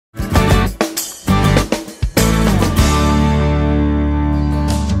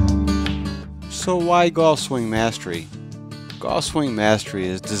So why Golf Swing Mastery? Golf Swing Mastery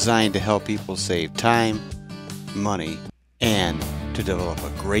is designed to help people save time, money, and to develop a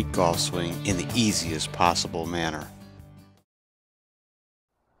great golf swing in the easiest possible manner.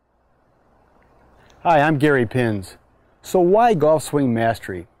 Hi, I'm Gary Pins. So why Golf Swing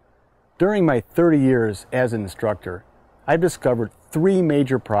Mastery? During my 30 years as an instructor, I've discovered three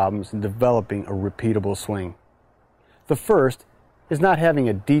major problems in developing a repeatable swing. The first is not having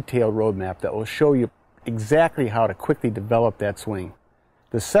a detailed roadmap that will show you exactly how to quickly develop that swing.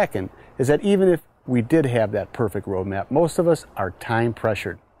 The second is that even if we did have that perfect roadmap, most of us are time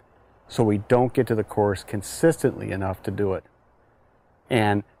pressured, so we don't get to the course consistently enough to do it.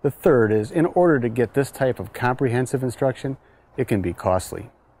 And the third is, in order to get this type of comprehensive instruction, it can be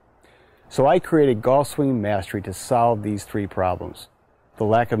costly. So I created Golf Swing Mastery to solve these three problems: the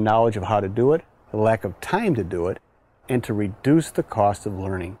lack of knowledge of how to do it, the lack of time to do it, and to reduce the cost of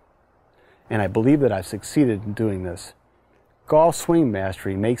learning. And I believe that I've succeeded in doing this. Golf Swing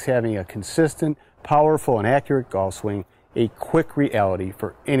Mastery makes having a consistent, powerful, and accurate golf swing a quick reality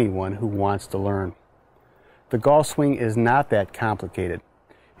for anyone who wants to learn. The golf swing is not that complicated.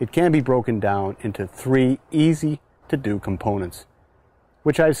 It can be broken down into three easy-to-do components,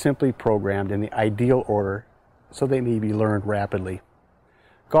 which I've simply programmed in the ideal order so they may be learned rapidly.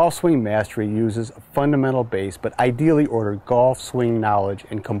 Golf Swing Mastery uses a fundamental base but ideally ordered golf swing knowledge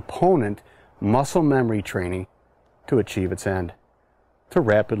and component muscle memory training to achieve its end, to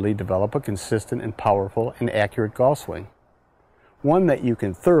rapidly develop a consistent and powerful and accurate golf swing, one that you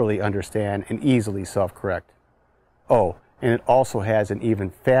can thoroughly understand and easily self-correct. Oh, and it also has an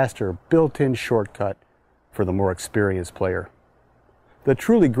even faster built-in shortcut for the more experienced player. The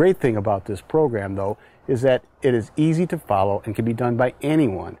truly great thing about this program, though, is that it is easy to follow and can be done by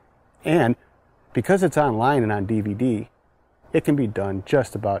anyone. And because it's online and on DVD, it can be done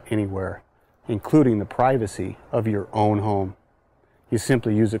just about anywhere, including the privacy of your own home. You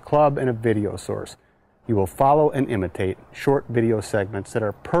simply use a club and a video source. You will follow and imitate short video segments that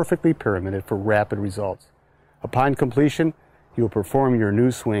are perfectly pyramided for rapid results. Upon completion, you will perform your new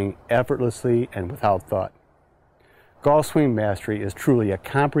swing effortlessly and without thought. Golf Swing Mastery is truly a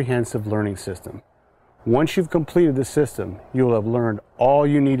comprehensive learning system. Once you've completed the system, you will have learned all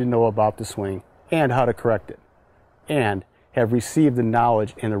you need to know about the swing and how to correct it, and have received the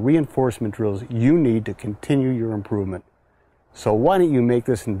knowledge and the reinforcement drills you need to continue your improvement. So why don't you make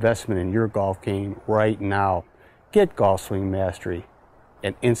this investment in your golf game right now? Get Golf Swing Mastery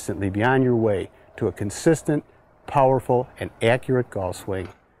and instantly be on your way to a consistent, powerful, and accurate golf swing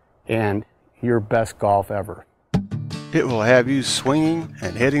and your best golf ever. It will have you swinging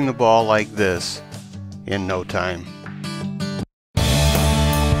and hitting the ball like this in no time.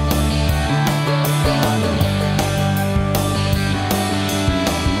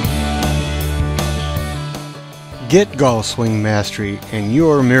 Get Golf Swing Mastery and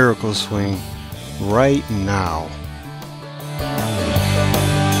your miracle swing right now.